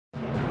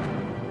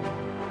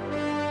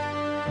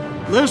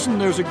Listen,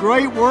 there's a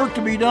great work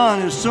to be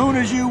done. As soon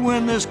as you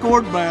win this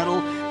court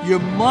battle, you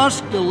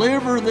must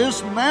deliver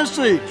this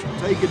message.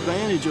 Take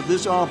advantage of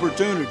this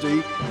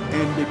opportunity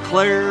and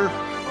declare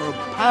a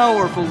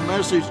powerful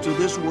message to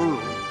this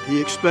world. He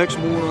expects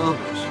more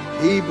of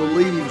us. He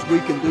believes we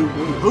can do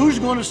more. Who's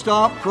going to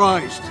stop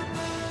Christ?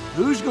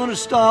 Who's going to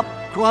stop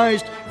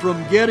Christ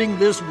from getting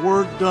this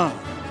work done?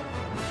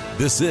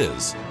 This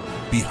is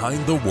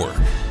Behind the Work.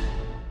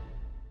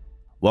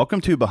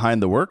 Welcome to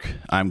Behind the Work.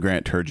 I'm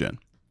Grant Turgeon.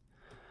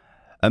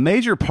 A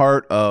major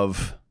part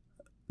of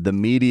the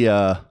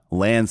media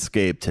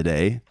landscape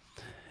today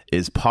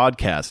is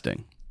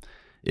podcasting.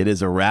 It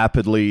is a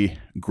rapidly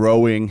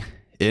growing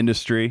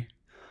industry.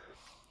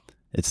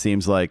 It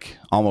seems like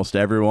almost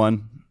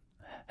everyone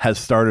has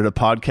started a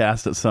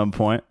podcast at some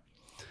point.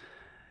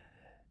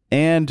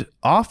 And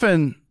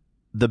often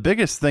the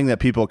biggest thing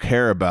that people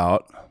care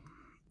about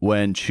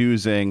when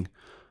choosing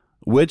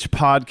which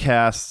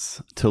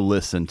podcasts to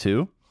listen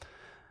to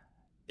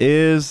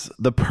is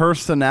the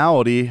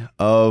personality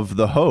of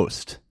the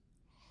host.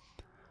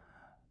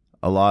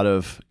 A lot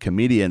of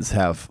comedians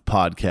have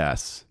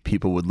podcasts.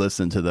 People would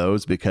listen to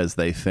those because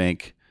they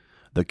think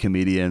the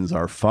comedians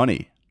are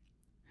funny,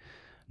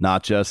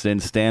 not just in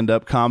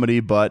stand-up comedy,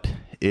 but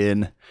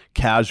in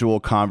casual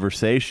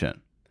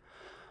conversation.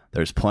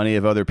 There's plenty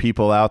of other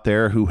people out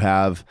there who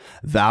have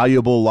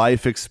valuable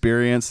life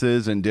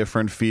experiences in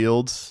different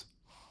fields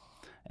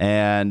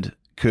and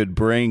could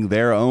bring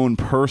their own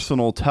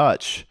personal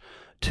touch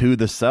to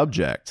the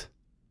subject.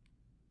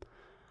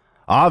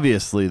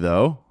 Obviously,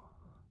 though,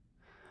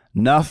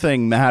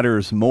 nothing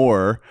matters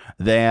more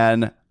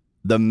than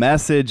the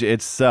message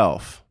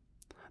itself.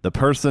 The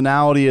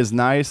personality is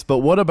nice, but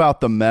what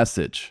about the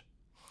message?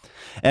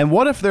 And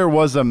what if there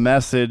was a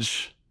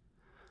message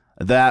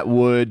that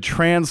would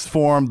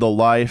transform the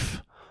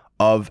life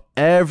of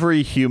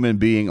every human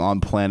being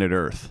on planet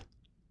Earth?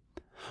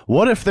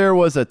 What if there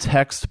was a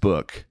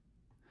textbook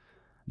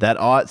that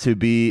ought to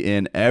be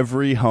in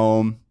every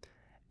home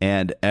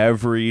and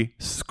every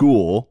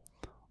school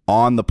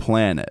on the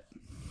planet?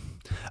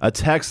 A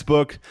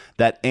textbook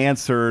that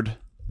answered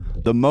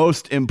the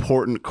most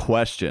important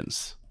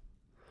questions.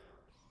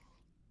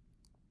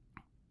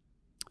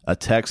 A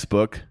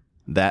textbook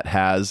that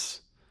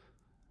has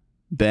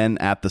been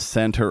at the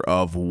center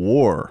of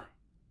war.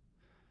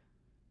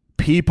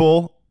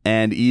 People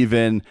and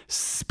even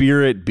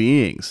spirit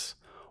beings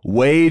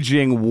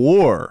waging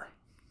war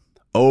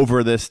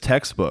over this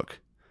textbook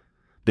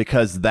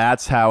because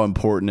that's how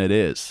important it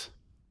is.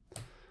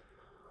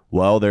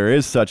 Well, there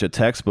is such a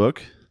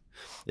textbook.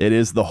 It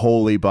is the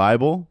Holy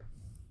Bible.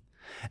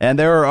 And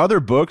there are other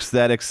books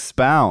that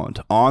expound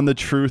on the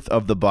truth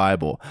of the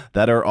Bible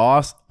that are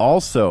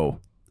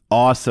also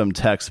awesome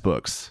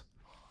textbooks.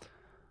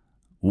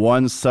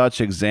 One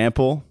such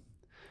example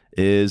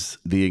is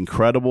The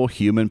Incredible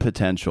Human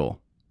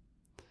Potential.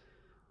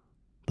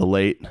 The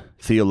late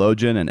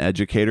theologian and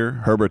educator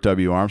Herbert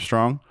W.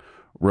 Armstrong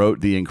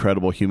wrote The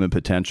Incredible Human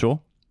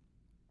Potential.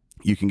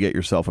 You can get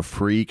yourself a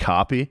free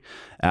copy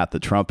at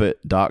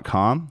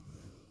thetrumpet.com.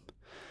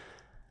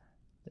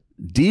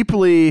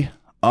 Deeply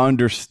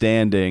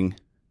understanding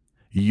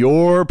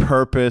your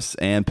purpose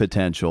and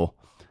potential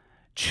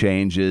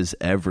changes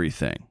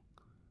everything.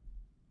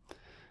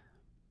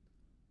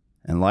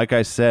 And like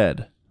I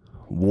said,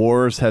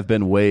 wars have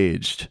been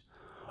waged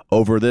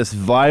over this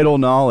vital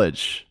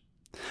knowledge.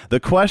 The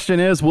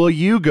question is, will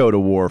you go to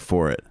war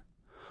for it?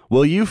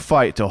 Will you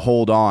fight to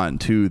hold on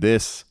to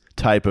this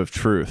type of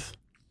truth?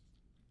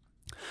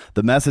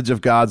 The message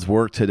of God's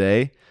work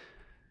today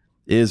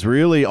is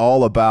really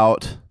all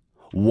about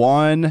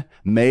one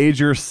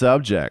major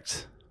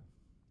subject: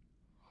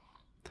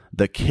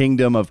 the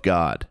kingdom of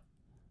God.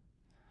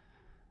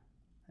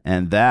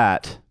 And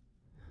that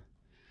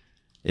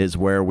is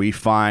where we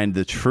find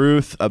the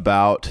truth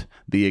about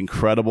the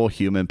incredible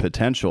human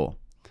potential.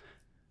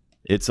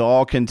 It's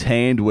all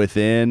contained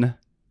within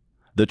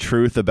the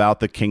truth about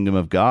the kingdom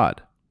of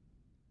God.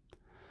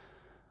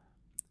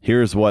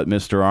 Here's what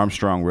Mr.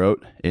 Armstrong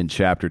wrote in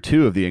chapter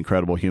 2 of The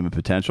Incredible Human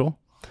Potential.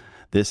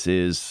 This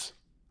is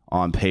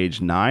on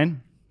page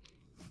 9.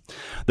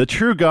 The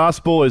true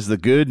gospel is the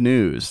good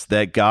news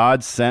that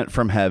God sent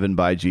from heaven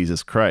by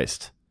Jesus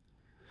Christ.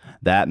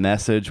 That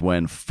message,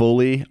 when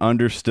fully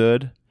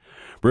understood,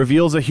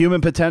 reveals a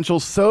human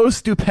potential so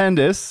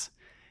stupendous,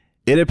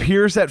 it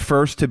appears at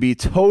first to be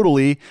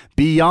totally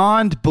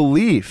beyond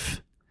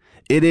belief.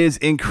 It is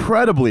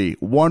incredibly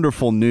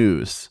wonderful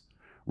news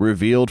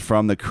revealed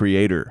from the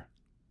Creator.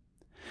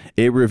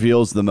 It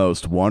reveals the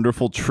most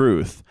wonderful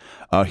truth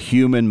a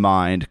human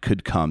mind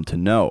could come to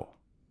know.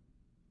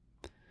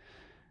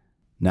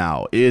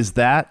 Now, is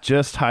that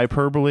just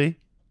hyperbole?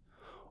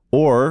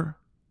 Or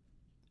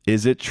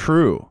is it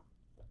true?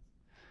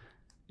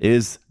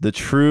 Is the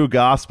true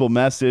gospel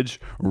message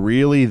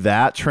really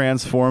that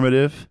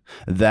transformative,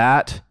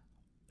 that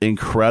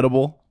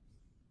incredible?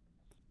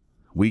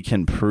 We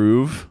can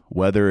prove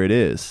whether it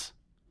is.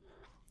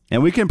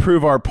 And we can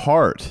prove our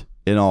part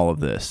in all of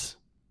this.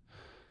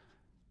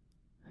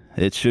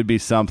 It should be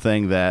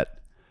something that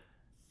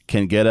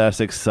can get us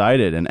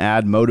excited and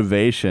add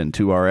motivation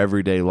to our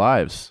everyday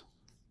lives.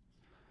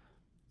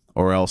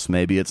 Or else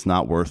maybe it's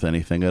not worth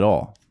anything at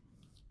all.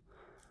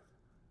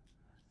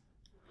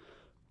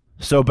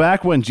 So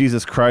back when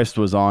Jesus Christ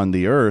was on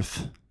the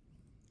earth,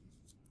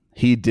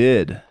 he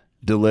did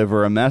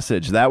deliver a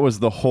message. That was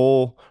the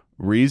whole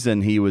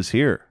reason he was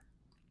here.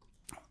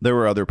 There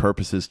were other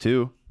purposes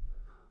too,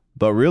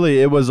 but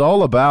really it was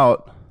all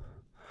about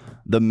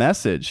the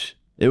message.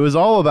 It was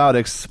all about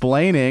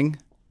explaining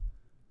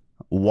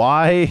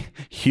why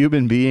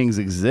human beings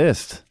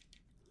exist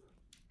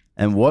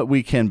and what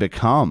we can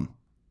become.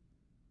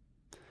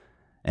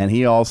 And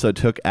he also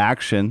took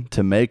action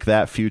to make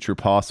that future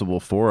possible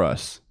for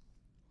us.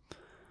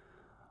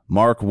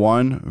 Mark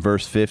 1,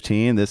 verse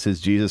 15, this is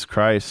Jesus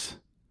Christ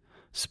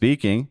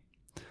speaking.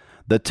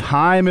 The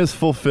time is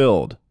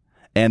fulfilled,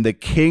 and the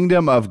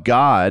kingdom of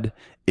God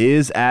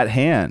is at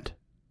hand.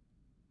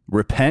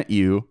 Repent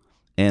you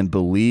and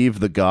believe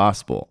the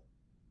gospel.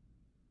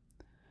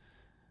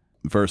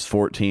 Verse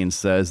 14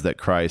 says that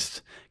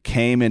Christ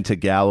came into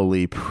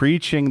Galilee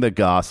preaching the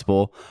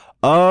gospel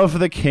of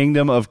the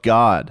kingdom of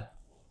God.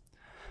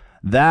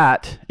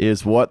 That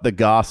is what the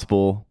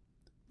gospel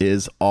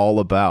is all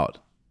about.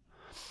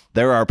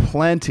 There are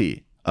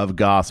plenty of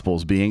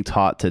gospels being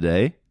taught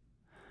today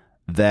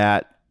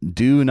that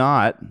do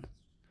not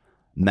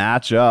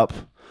match up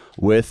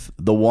with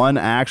the one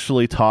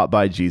actually taught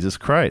by Jesus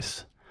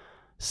Christ.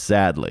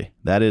 Sadly,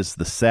 that is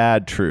the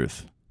sad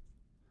truth.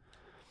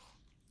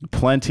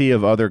 Plenty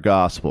of other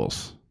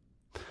gospels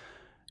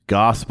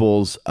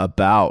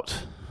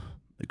about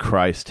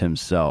Christ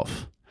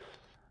himself,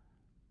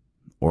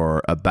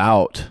 or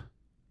about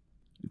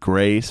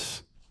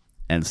grace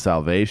and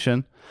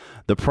salvation.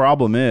 The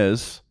problem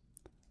is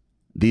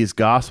these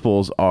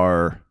gospels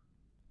are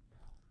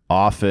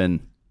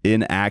often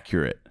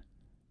inaccurate.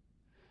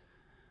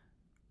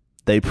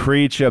 They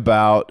preach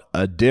about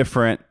a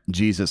different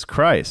Jesus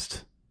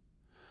Christ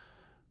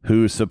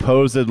who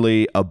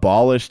supposedly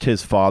abolished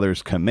his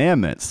Father's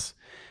commandments,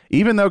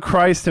 even though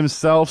Christ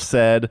himself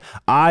said,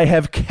 I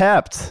have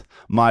kept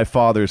my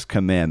Father's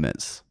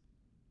commandments.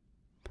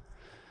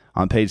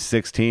 On page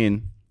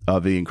 16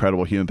 of The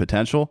Incredible Human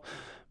Potential,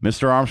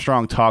 Mr.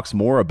 Armstrong talks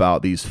more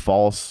about these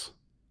false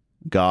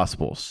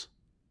gospels.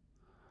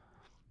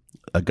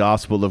 A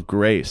gospel of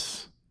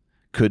grace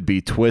could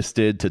be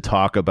twisted to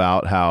talk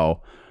about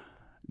how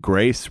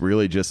grace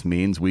really just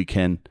means we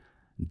can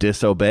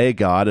disobey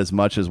God as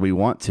much as we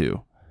want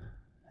to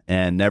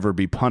and never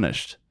be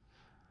punished.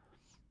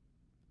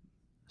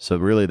 So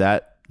really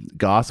that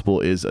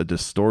gospel is a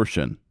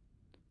distortion.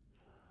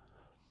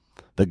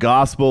 The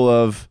gospel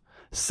of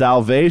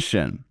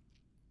salvation,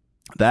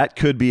 that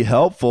could be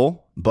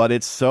helpful, but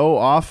it's so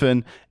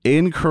often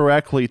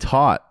incorrectly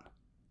taught.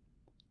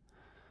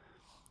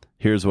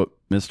 Here's what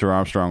Mr.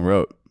 Armstrong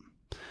wrote.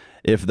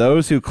 If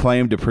those who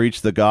claim to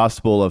preach the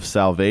gospel of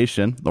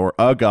salvation, or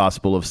a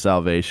gospel of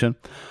salvation,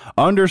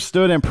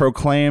 understood and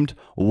proclaimed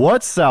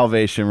what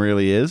salvation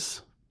really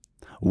is,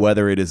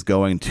 whether it is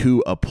going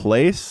to a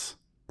place,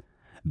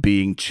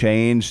 being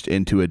changed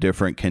into a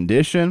different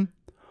condition,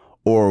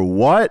 or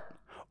what,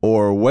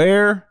 or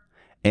where,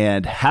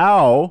 and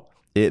how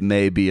it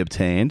may be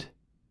obtained,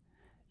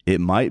 it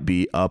might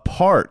be a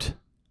part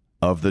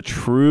of the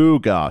true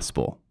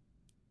gospel.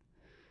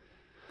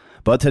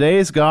 But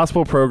today's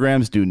gospel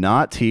programs do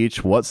not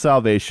teach what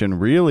salvation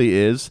really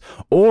is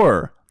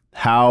or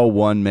how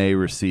one may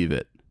receive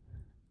it.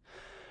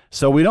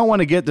 So we don't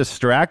want to get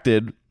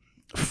distracted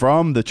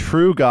from the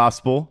true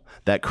gospel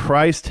that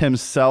Christ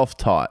himself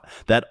taught,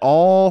 that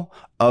all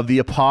of the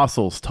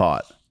apostles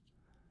taught,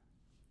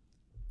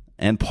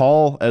 and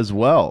Paul as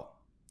well,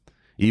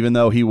 even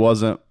though he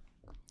wasn't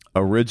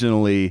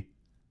originally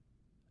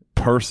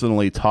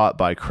personally taught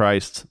by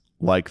Christ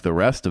like the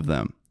rest of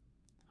them,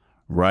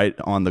 right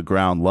on the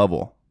ground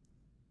level.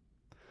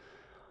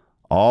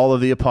 All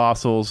of the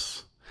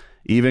apostles,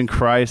 even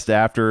Christ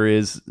after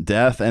his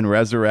death and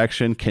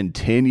resurrection,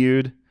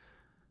 continued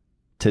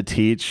to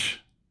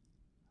teach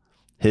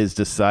his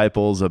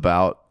disciples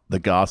about the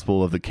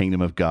gospel of the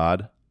kingdom of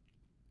God.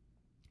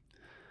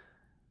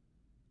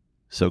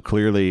 So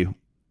clearly,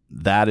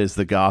 that is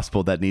the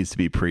gospel that needs to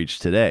be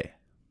preached today.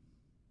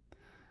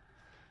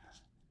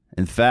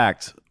 In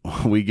fact,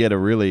 we get a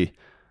really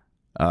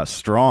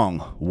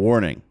strong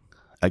warning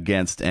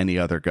against any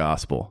other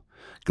gospel.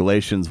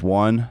 Galatians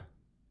 1,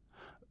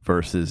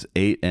 verses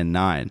 8 and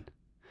 9.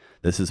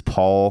 This is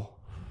Paul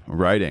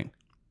writing.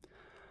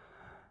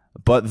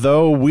 But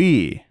though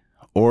we,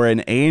 or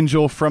an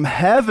angel from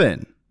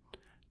heaven,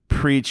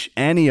 preach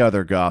any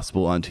other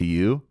gospel unto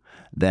you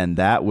than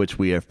that which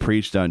we have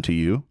preached unto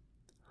you,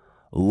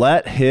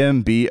 let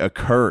him be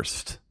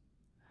accursed.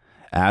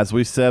 As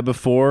we said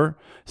before,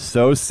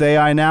 so say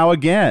I now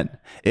again,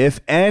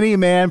 if any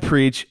man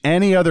preach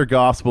any other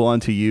gospel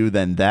unto you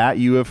than that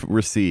you have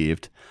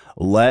received,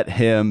 let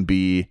him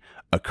be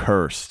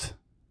accursed.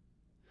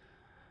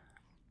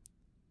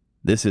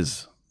 This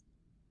is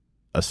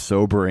a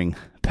sobering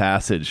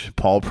passage,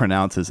 Paul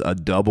pronounces a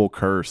double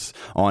curse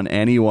on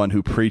anyone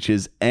who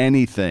preaches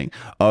anything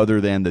other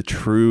than the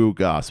true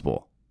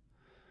gospel.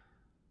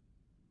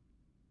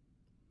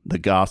 The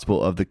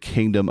gospel of the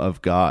kingdom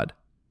of God.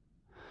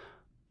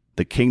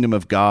 The kingdom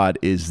of God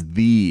is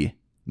the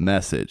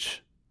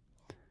message.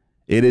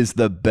 It is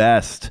the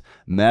best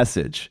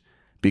message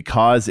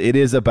because it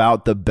is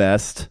about the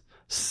best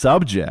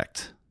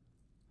subject.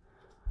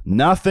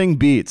 Nothing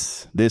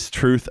beats this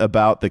truth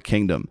about the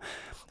kingdom.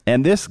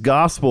 And this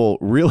gospel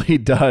really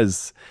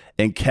does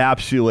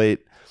encapsulate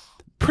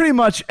pretty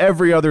much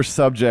every other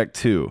subject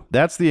too.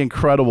 That's the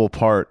incredible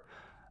part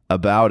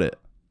about it.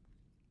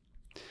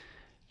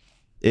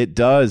 It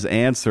does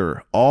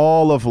answer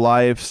all of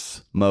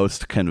life's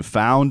most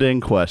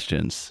confounding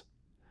questions.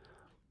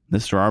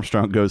 Mr.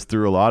 Armstrong goes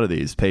through a lot of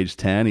these. Page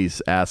 10,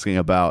 he's asking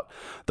about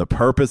the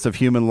purpose of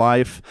human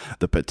life,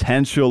 the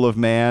potential of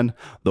man,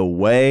 the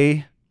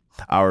way,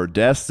 our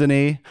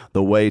destiny,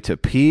 the way to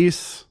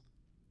peace,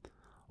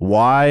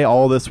 why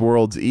all this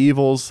world's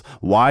evils,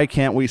 why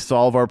can't we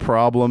solve our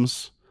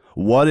problems,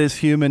 what is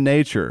human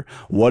nature,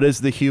 what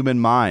is the human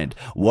mind,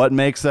 what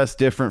makes us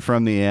different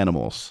from the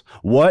animals,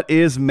 what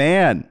is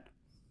man,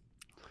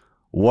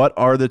 what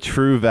are the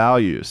true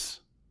values,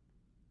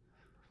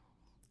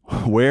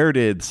 where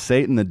did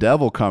Satan the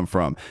devil come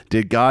from,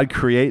 did God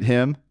create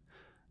him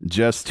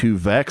just to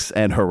vex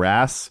and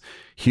harass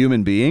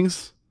human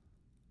beings?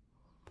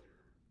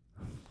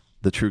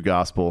 The true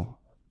gospel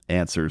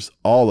answers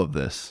all of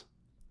this.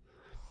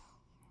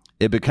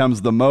 It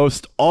becomes the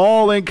most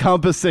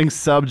all-encompassing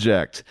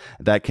subject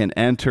that can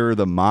enter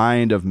the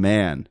mind of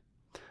man,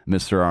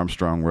 Mr.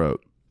 Armstrong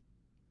wrote.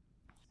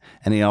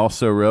 And he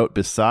also wrote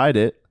beside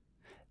it,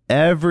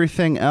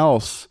 everything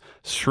else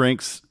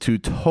shrinks to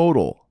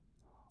total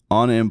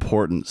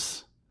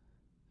unimportance.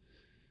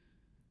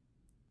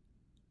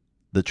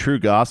 The true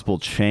gospel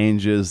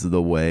changes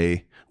the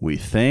way we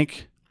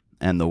think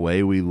and the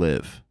way we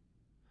live.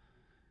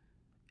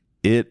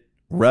 It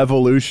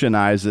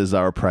revolutionizes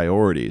our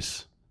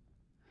priorities.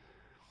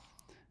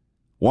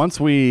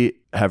 Once we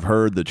have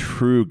heard the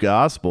true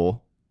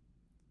gospel,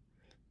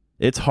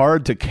 it's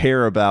hard to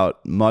care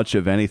about much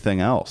of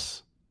anything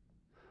else.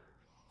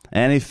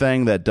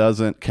 Anything that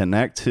doesn't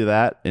connect to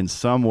that in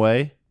some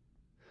way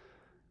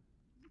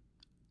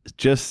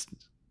just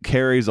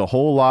carries a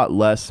whole lot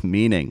less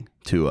meaning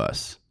to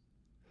us.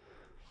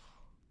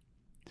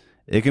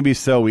 It can be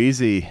so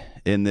easy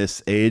in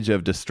this age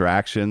of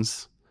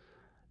distractions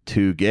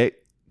to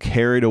get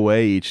carried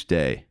away each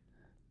day,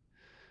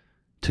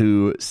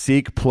 to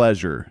seek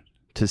pleasure,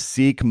 to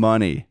seek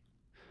money,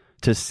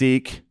 to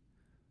seek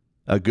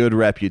a good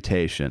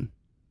reputation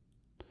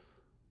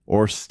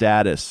or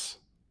status.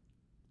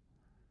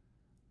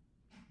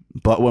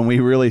 But when we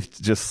really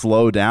just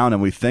slow down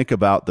and we think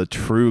about the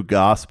true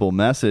gospel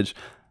message,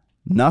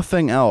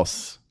 nothing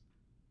else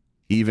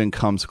even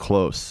comes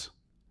close.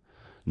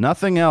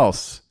 Nothing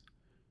else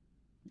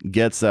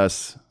gets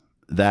us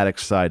that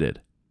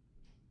excited.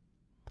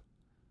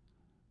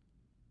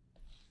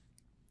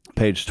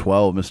 Page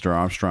 12, Mr.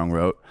 Armstrong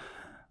wrote,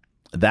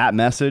 that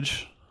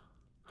message,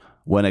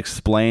 when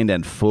explained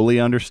and fully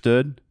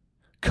understood,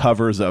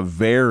 covers a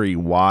very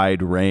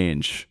wide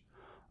range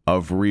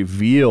of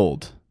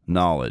revealed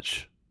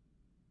knowledge.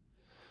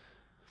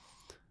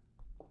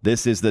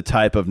 This is the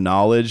type of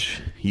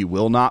knowledge you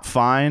will not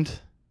find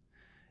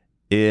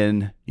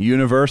in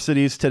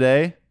universities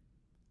today.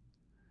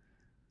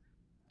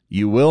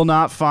 You will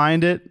not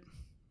find it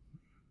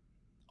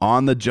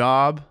on the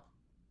job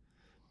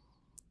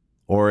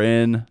or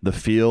in the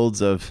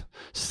fields of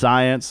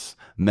science,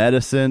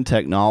 medicine,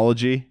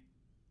 technology.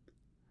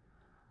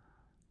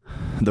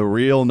 The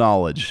real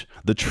knowledge,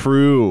 the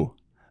true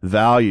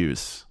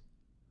values,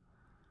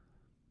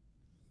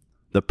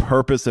 the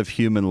purpose of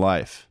human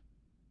life.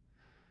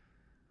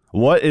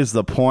 What is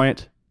the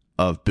point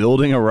of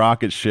building a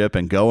rocket ship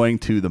and going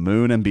to the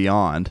moon and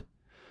beyond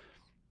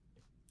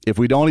if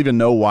we don't even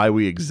know why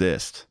we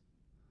exist?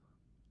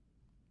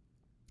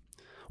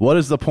 What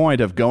is the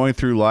point of going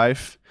through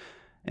life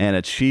and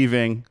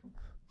achieving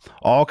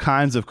all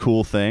kinds of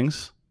cool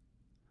things,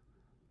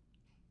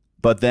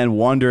 but then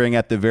wondering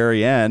at the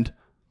very end,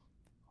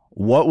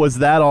 what was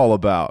that all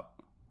about?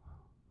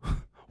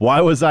 Why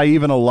was I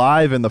even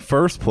alive in the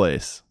first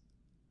place?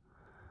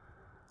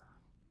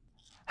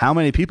 How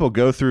many people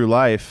go through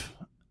life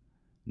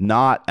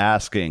not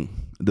asking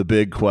the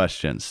big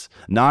questions,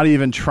 not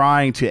even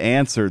trying to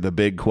answer the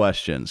big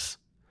questions,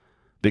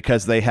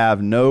 because they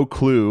have no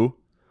clue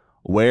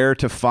where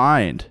to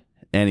find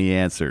any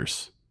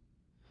answers?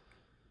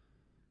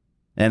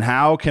 And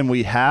how can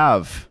we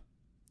have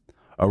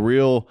a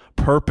real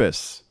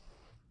purpose,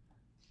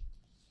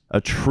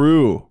 a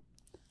true,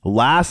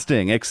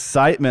 lasting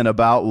excitement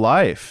about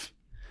life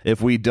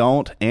if we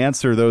don't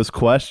answer those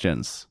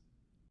questions?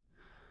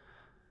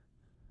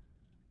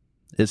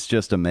 It's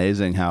just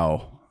amazing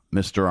how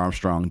Mr.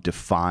 Armstrong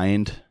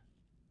defined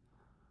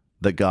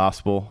the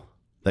gospel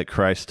that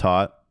Christ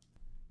taught.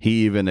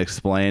 He even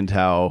explained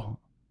how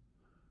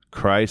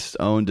Christ's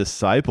own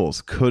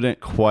disciples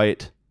couldn't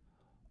quite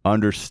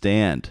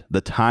understand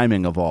the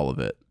timing of all of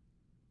it.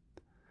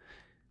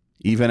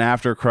 Even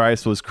after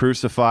Christ was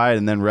crucified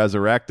and then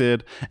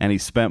resurrected, and he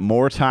spent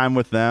more time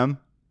with them,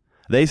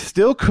 they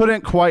still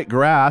couldn't quite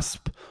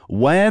grasp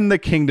when the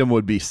kingdom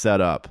would be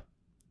set up,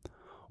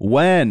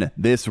 when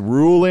this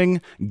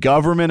ruling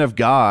government of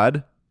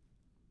God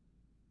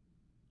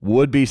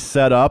would be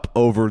set up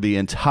over the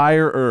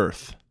entire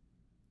earth.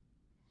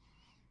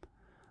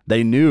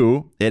 They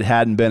knew it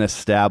hadn't been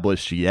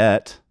established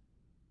yet,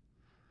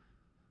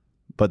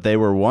 but they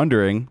were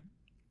wondering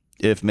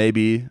if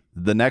maybe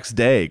the next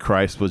day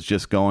Christ was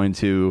just going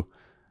to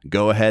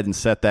go ahead and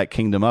set that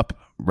kingdom up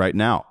right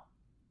now.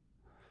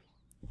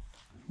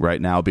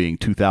 Right now being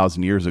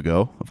 2,000 years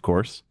ago, of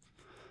course.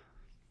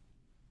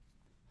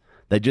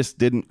 They just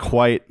didn't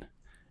quite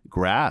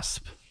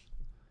grasp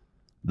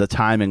the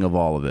timing of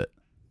all of it.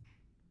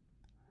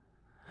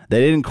 They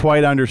didn't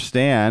quite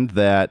understand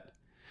that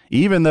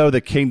even though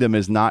the kingdom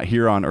is not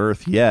here on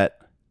earth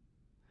yet,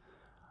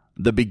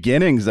 the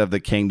beginnings of the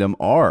kingdom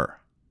are.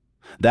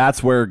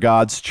 That's where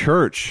God's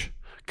church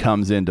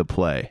comes into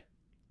play.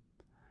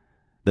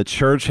 The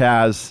church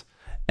has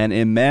an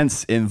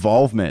immense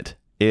involvement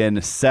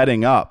in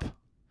setting up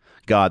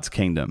God's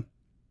kingdom,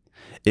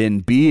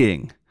 in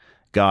being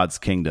God's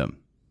kingdom.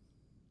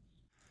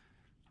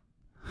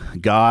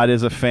 God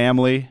is a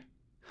family.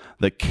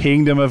 The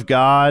kingdom of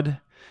God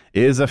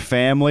is a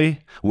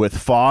family with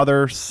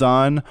father,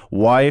 son,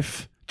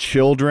 wife,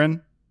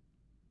 children.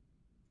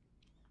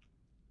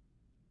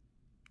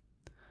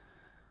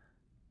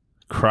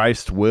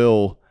 Christ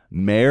will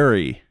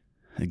marry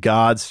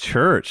God's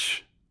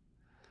church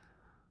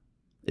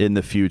in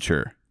the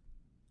future.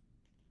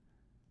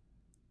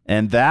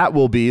 And that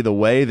will be the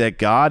way that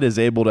God is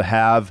able to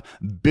have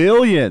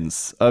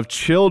billions of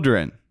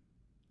children.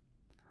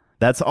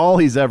 That's all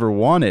he's ever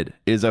wanted,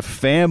 is a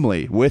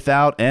family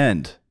without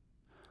end.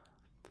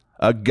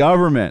 A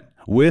government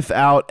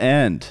without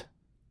end.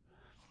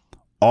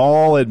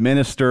 All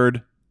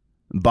administered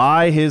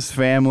by his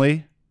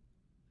family,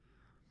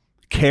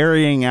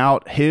 carrying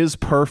out his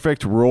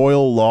perfect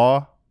royal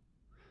law.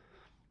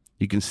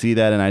 You can see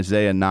that in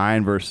Isaiah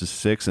 9, verses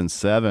 6 and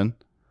 7.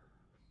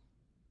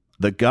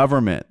 The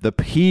government, the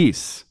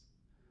peace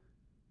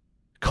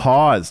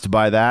caused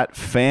by that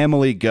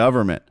family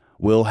government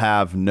will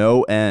have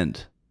no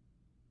end.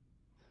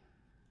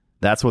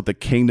 That's what the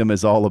kingdom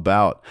is all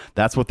about.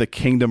 That's what the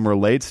kingdom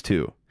relates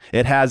to.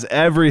 It has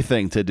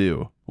everything to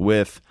do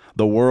with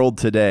the world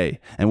today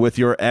and with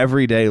your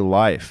everyday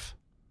life.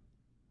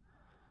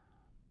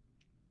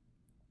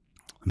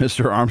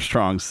 Mr.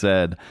 Armstrong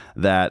said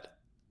that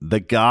the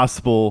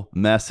gospel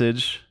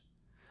message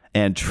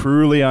and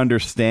truly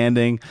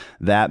understanding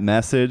that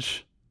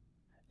message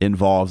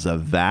involves a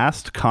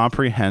vast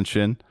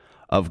comprehension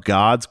of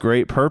God's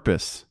great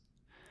purpose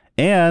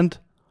and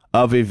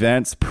of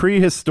events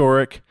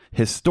prehistoric,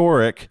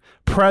 historic,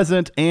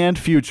 present, and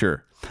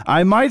future.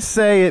 I might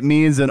say it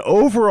means an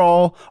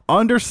overall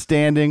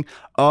understanding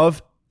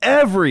of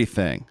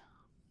everything.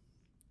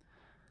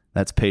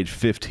 That's page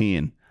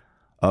 15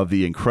 of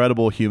The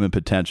Incredible Human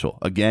Potential.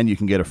 Again, you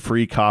can get a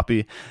free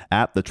copy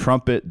at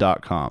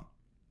thetrumpet.com.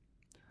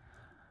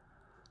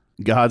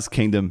 God's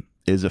kingdom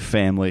is a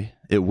family.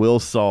 It will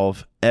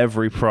solve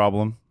every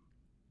problem.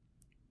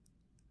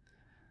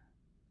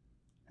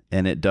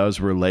 And it does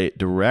relate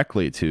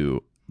directly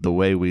to the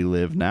way we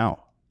live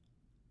now.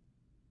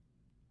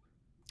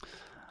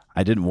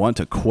 I didn't want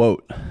to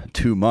quote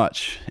too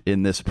much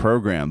in this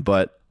program,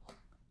 but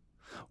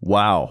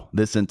wow,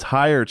 this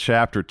entire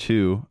chapter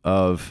 2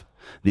 of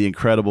The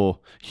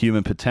Incredible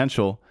Human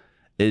Potential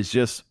is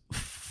just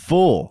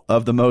full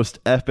of the most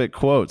epic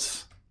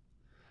quotes.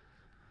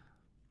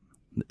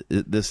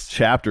 This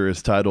chapter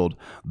is titled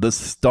The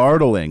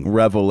Startling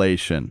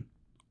Revelation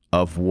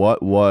of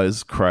What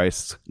Was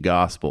Christ's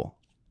Gospel.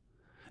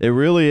 It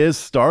really is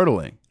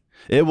startling.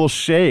 It will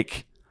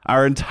shake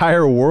our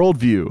entire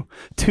worldview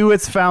to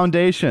its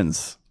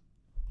foundations.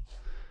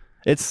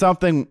 It's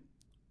something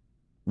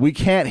we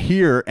can't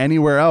hear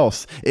anywhere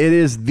else. It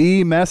is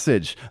the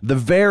message, the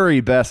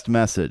very best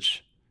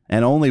message,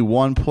 and only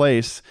one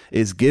place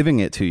is giving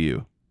it to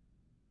you.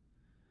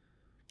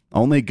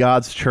 Only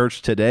God's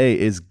church today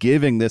is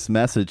giving this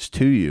message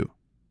to you.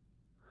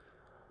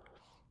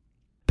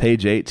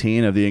 Page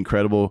 18 of The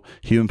Incredible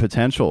Human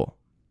Potential.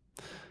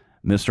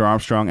 Mr.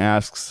 Armstrong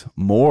asks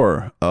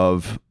more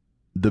of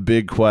the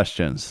big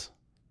questions.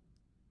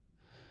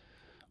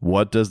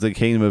 What does the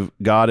kingdom of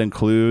God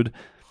include?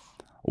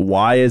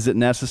 Why is it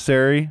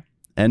necessary?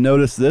 And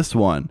notice this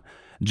one.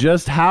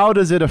 Just how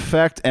does it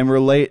affect and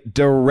relate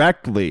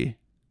directly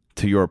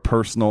to your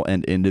personal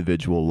and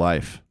individual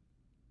life?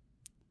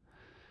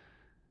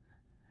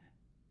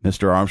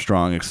 Mr.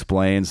 Armstrong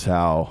explains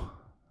how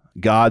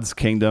God's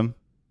kingdom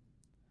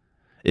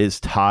is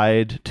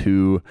tied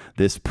to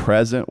this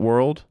present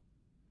world.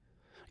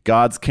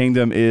 God's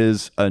kingdom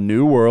is a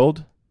new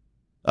world,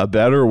 a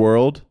better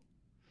world,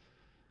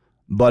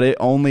 but it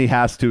only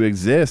has to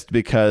exist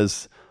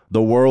because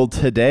the world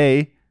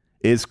today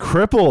is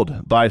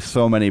crippled by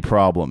so many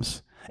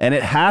problems, and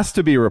it has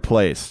to be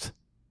replaced.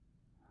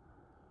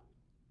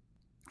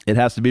 It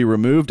has to be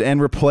removed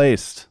and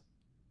replaced,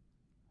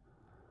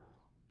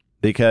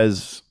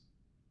 because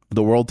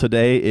the world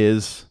today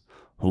is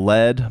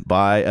led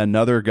by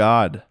another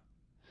god.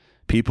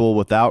 People,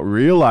 without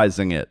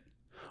realizing it,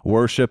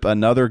 worship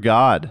another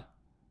god.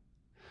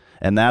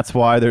 And that's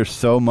why there's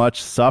so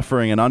much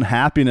suffering and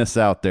unhappiness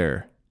out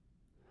there.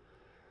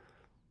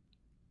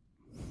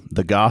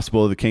 The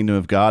gospel of the kingdom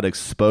of God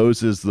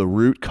exposes the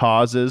root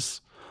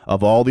causes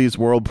of all these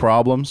world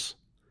problems,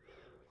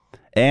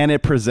 and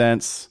it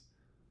presents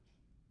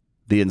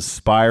the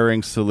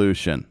inspiring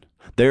solution.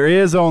 There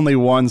is only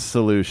one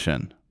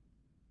solution.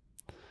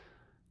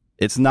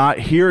 It's not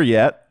here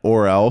yet,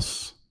 or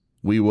else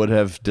we would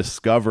have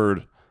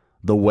discovered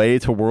the way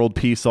to world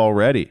peace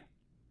already.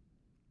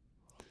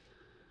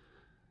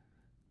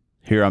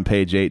 Here on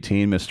page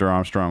 18, Mr.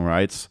 Armstrong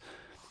writes,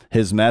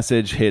 his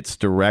message hits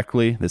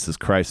directly. This is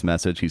Christ's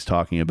message he's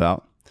talking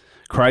about.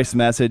 Christ's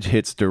message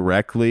hits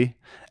directly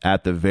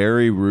at the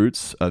very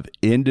roots of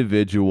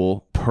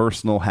individual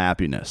personal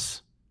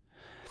happiness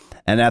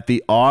and at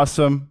the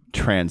awesome,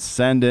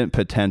 transcendent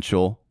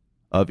potential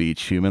of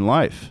each human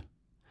life.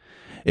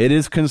 It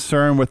is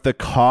concerned with the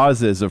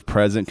causes of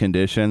present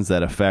conditions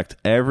that affect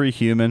every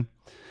human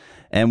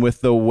and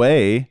with the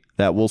way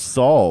that will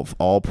solve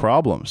all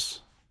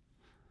problems.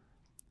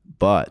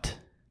 But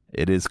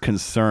it is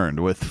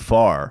concerned with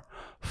far,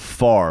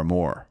 far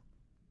more.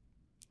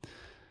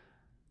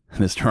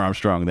 Mr.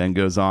 Armstrong then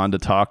goes on to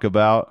talk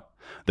about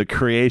the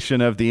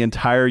creation of the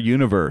entire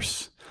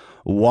universe,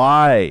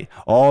 why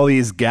all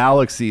these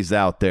galaxies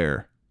out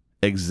there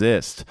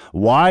exist.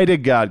 Why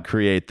did God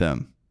create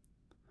them?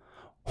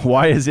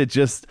 Why is it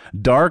just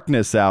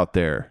darkness out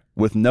there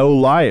with no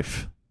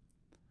life?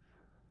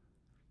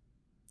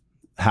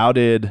 How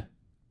did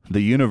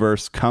the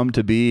universe come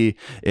to be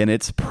in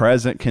its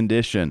present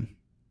condition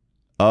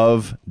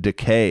of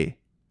decay?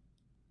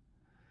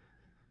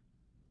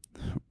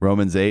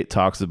 Romans 8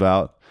 talks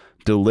about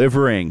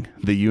delivering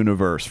the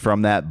universe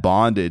from that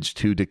bondage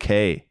to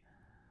decay,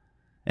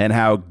 and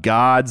how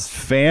God's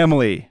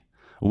family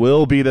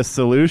will be the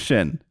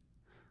solution.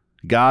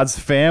 God's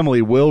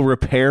family will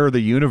repair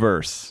the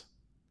universe.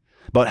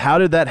 But how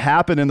did that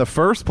happen in the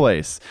first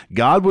place?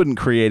 God wouldn't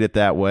create it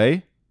that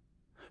way.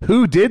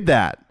 Who did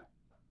that?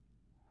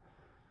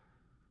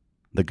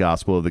 The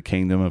gospel of the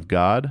kingdom of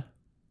God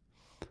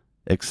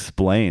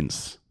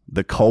explains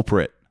the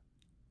culprit,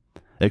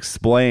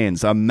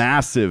 explains a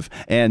massive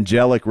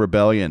angelic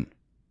rebellion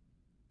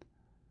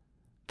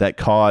that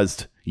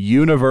caused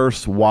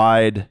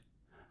universe-wide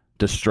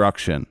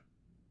destruction.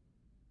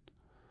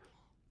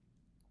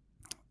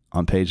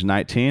 On page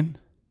 19,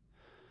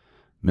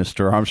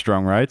 Mr.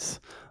 Armstrong writes,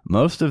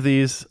 most of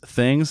these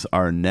things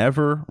are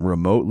never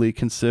remotely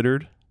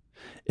considered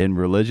in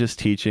religious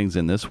teachings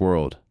in this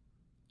world.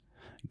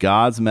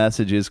 God's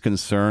message is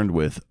concerned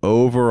with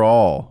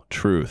overall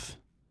truth.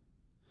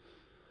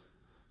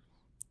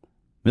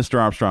 Mr.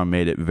 Armstrong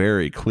made it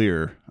very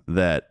clear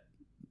that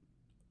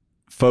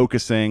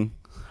focusing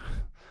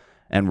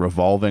and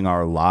revolving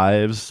our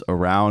lives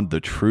around the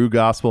true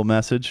gospel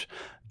message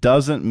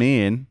doesn't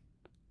mean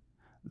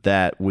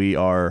that we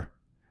are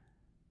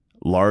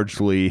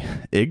largely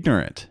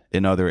ignorant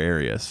in other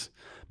areas,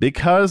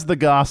 because the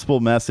gospel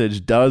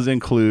message does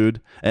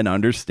include an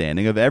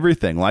understanding of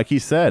everything. Like he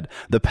said,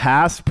 the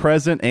past,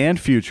 present, and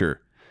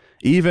future,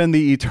 even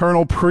the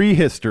eternal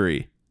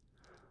prehistory,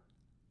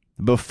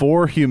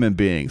 before human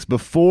beings,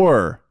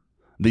 before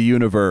the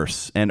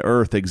universe and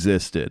earth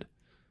existed,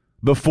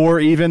 before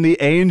even the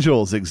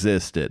angels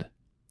existed.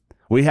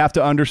 We have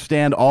to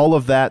understand all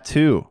of that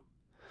too.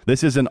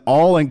 This is an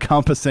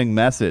all-encompassing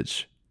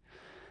message.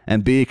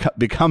 And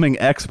becoming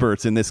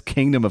experts in this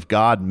kingdom of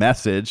God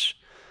message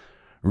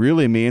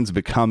really means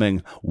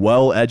becoming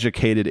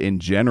well-educated in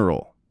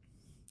general.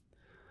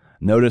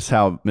 Notice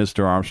how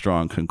Mr.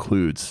 Armstrong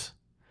concludes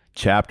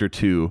chapter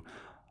 2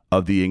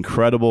 of The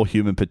Incredible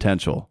Human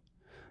Potential.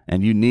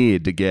 And you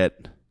need to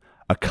get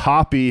a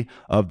copy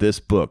of this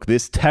book,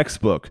 this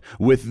textbook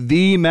with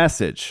the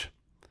message.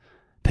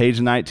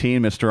 Page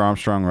 19, Mr.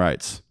 Armstrong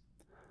writes,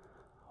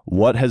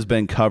 what has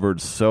been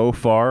covered so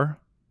far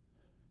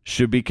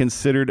should be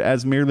considered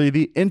as merely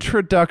the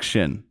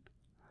introduction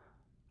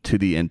to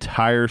the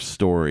entire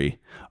story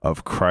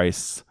of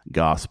Christ's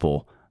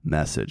gospel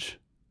message.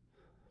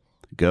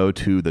 Go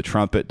to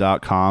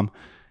thetrumpet.com,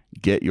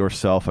 get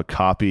yourself a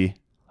copy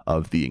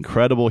of The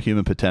Incredible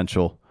Human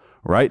Potential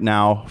right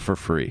now for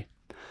free.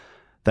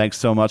 Thanks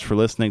so much for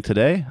listening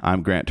today.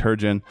 I'm Grant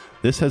Turgeon.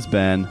 This has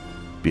been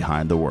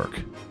Behind the Work.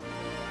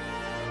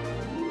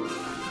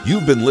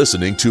 You've been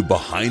listening to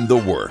Behind the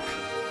Work.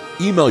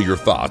 Email your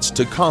thoughts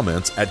to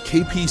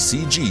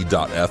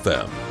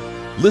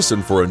comments@kpcg.fm.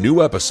 Listen for a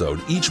new episode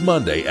each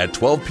Monday at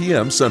 12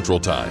 p.m. Central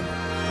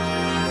Time.